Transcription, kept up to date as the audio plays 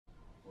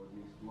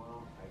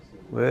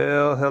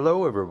Well,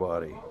 hello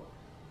everybody.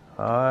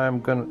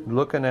 I'm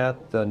looking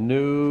at the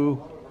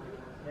new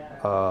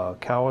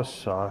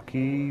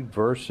Kawasaki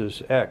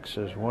Versys X.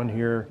 There's one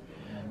here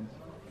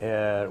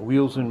at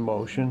Wheels in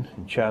Motion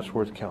in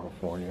Chatsworth,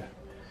 California,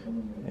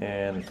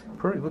 and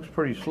looks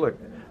pretty slick.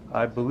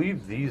 I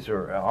believe these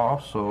are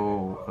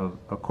also,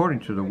 according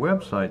to the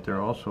website,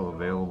 they're also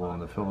available in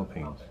the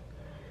Philippines.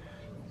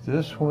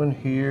 This one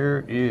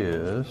here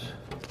is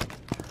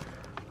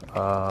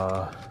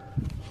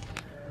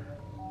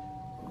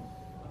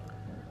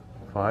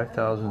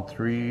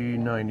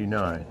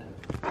 $5,399.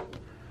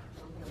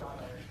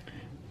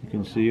 You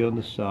can see on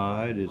the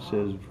side it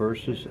says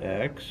Versys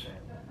X.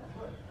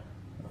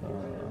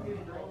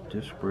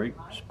 Disc brake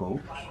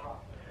spokes.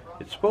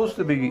 It's supposed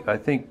to be, I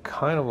think,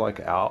 kind of like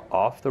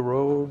off the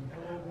road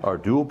or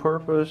dual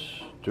purpose,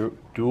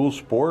 dual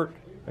sport,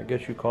 I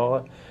guess you call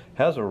it.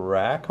 Has a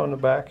rack on the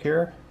back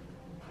here.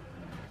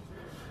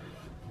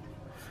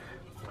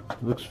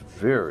 Looks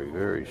very,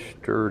 very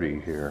sturdy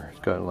here.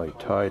 It's got like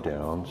tie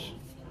downs.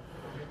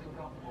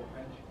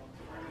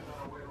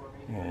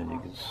 And you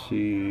can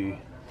see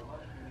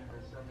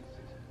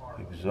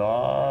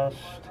exhaust,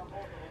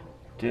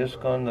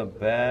 disc on the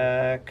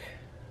back,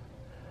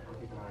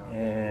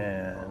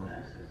 and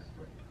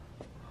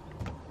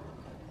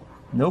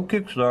no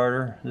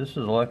Kickstarter. This is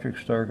electric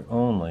start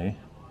only.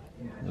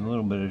 A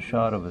little bit of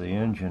shot of the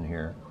engine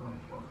here.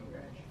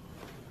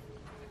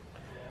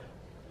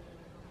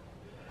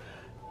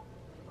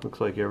 Looks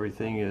like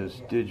everything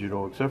is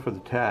digital except for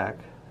the tach.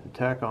 The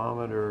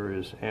tachometer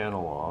is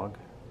analog.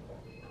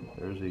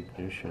 There's the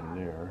ignition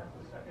there.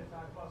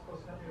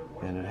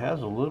 And it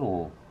has a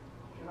little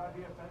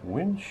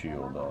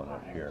windshield on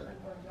it here.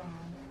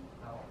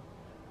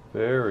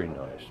 Very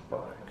nice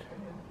bike.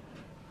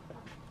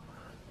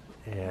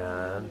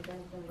 And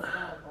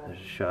there's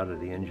a shot of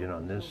the engine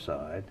on this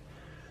side.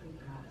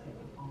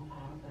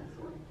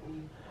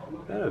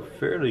 Got a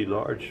fairly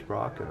large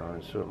sprocket on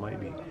it, so it might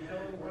be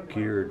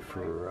geared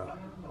for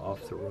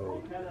off the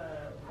road.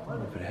 I don't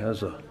know if it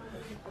has a...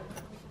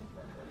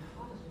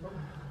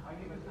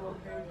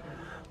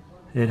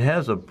 It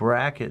has a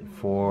bracket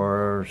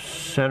for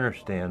center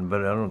stand,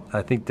 but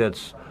I think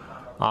that's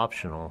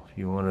optional.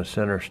 You want a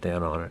center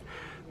stand on it.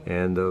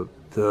 And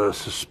the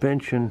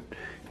suspension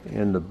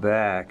in the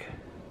back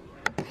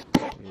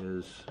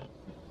is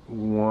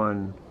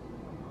one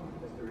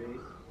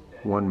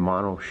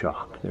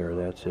monoshock there,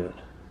 that's it.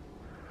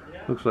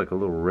 Looks like a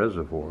little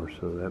reservoir,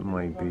 so that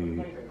might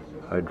be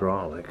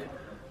hydraulic.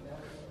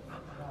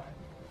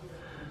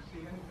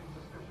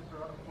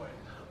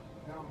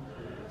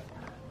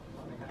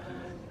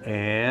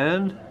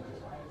 And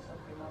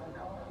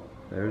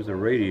there's the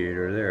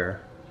radiator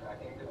there.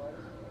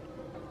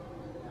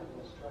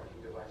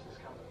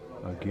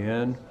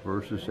 Again,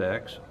 Versys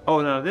X.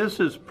 Oh, now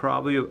this is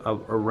probably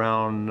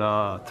around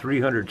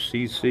 300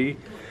 cc,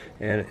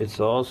 and it's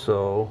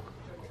also,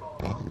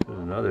 there's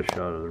another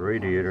shot of the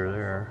radiator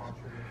there.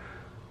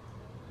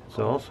 It's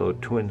also a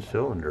twin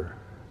cylinder.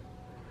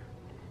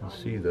 You can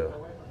see the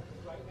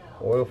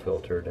oil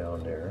filter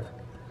down there.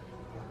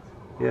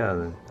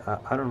 Yeah,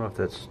 I don't know if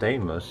that's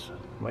stainless.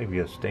 Might be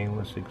a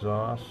stainless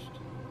exhaust.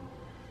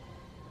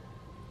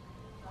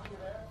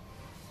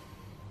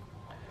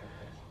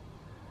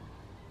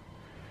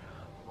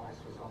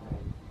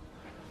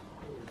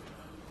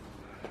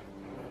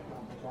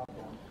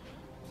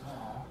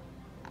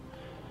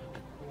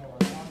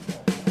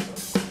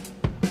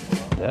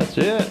 That's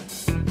it.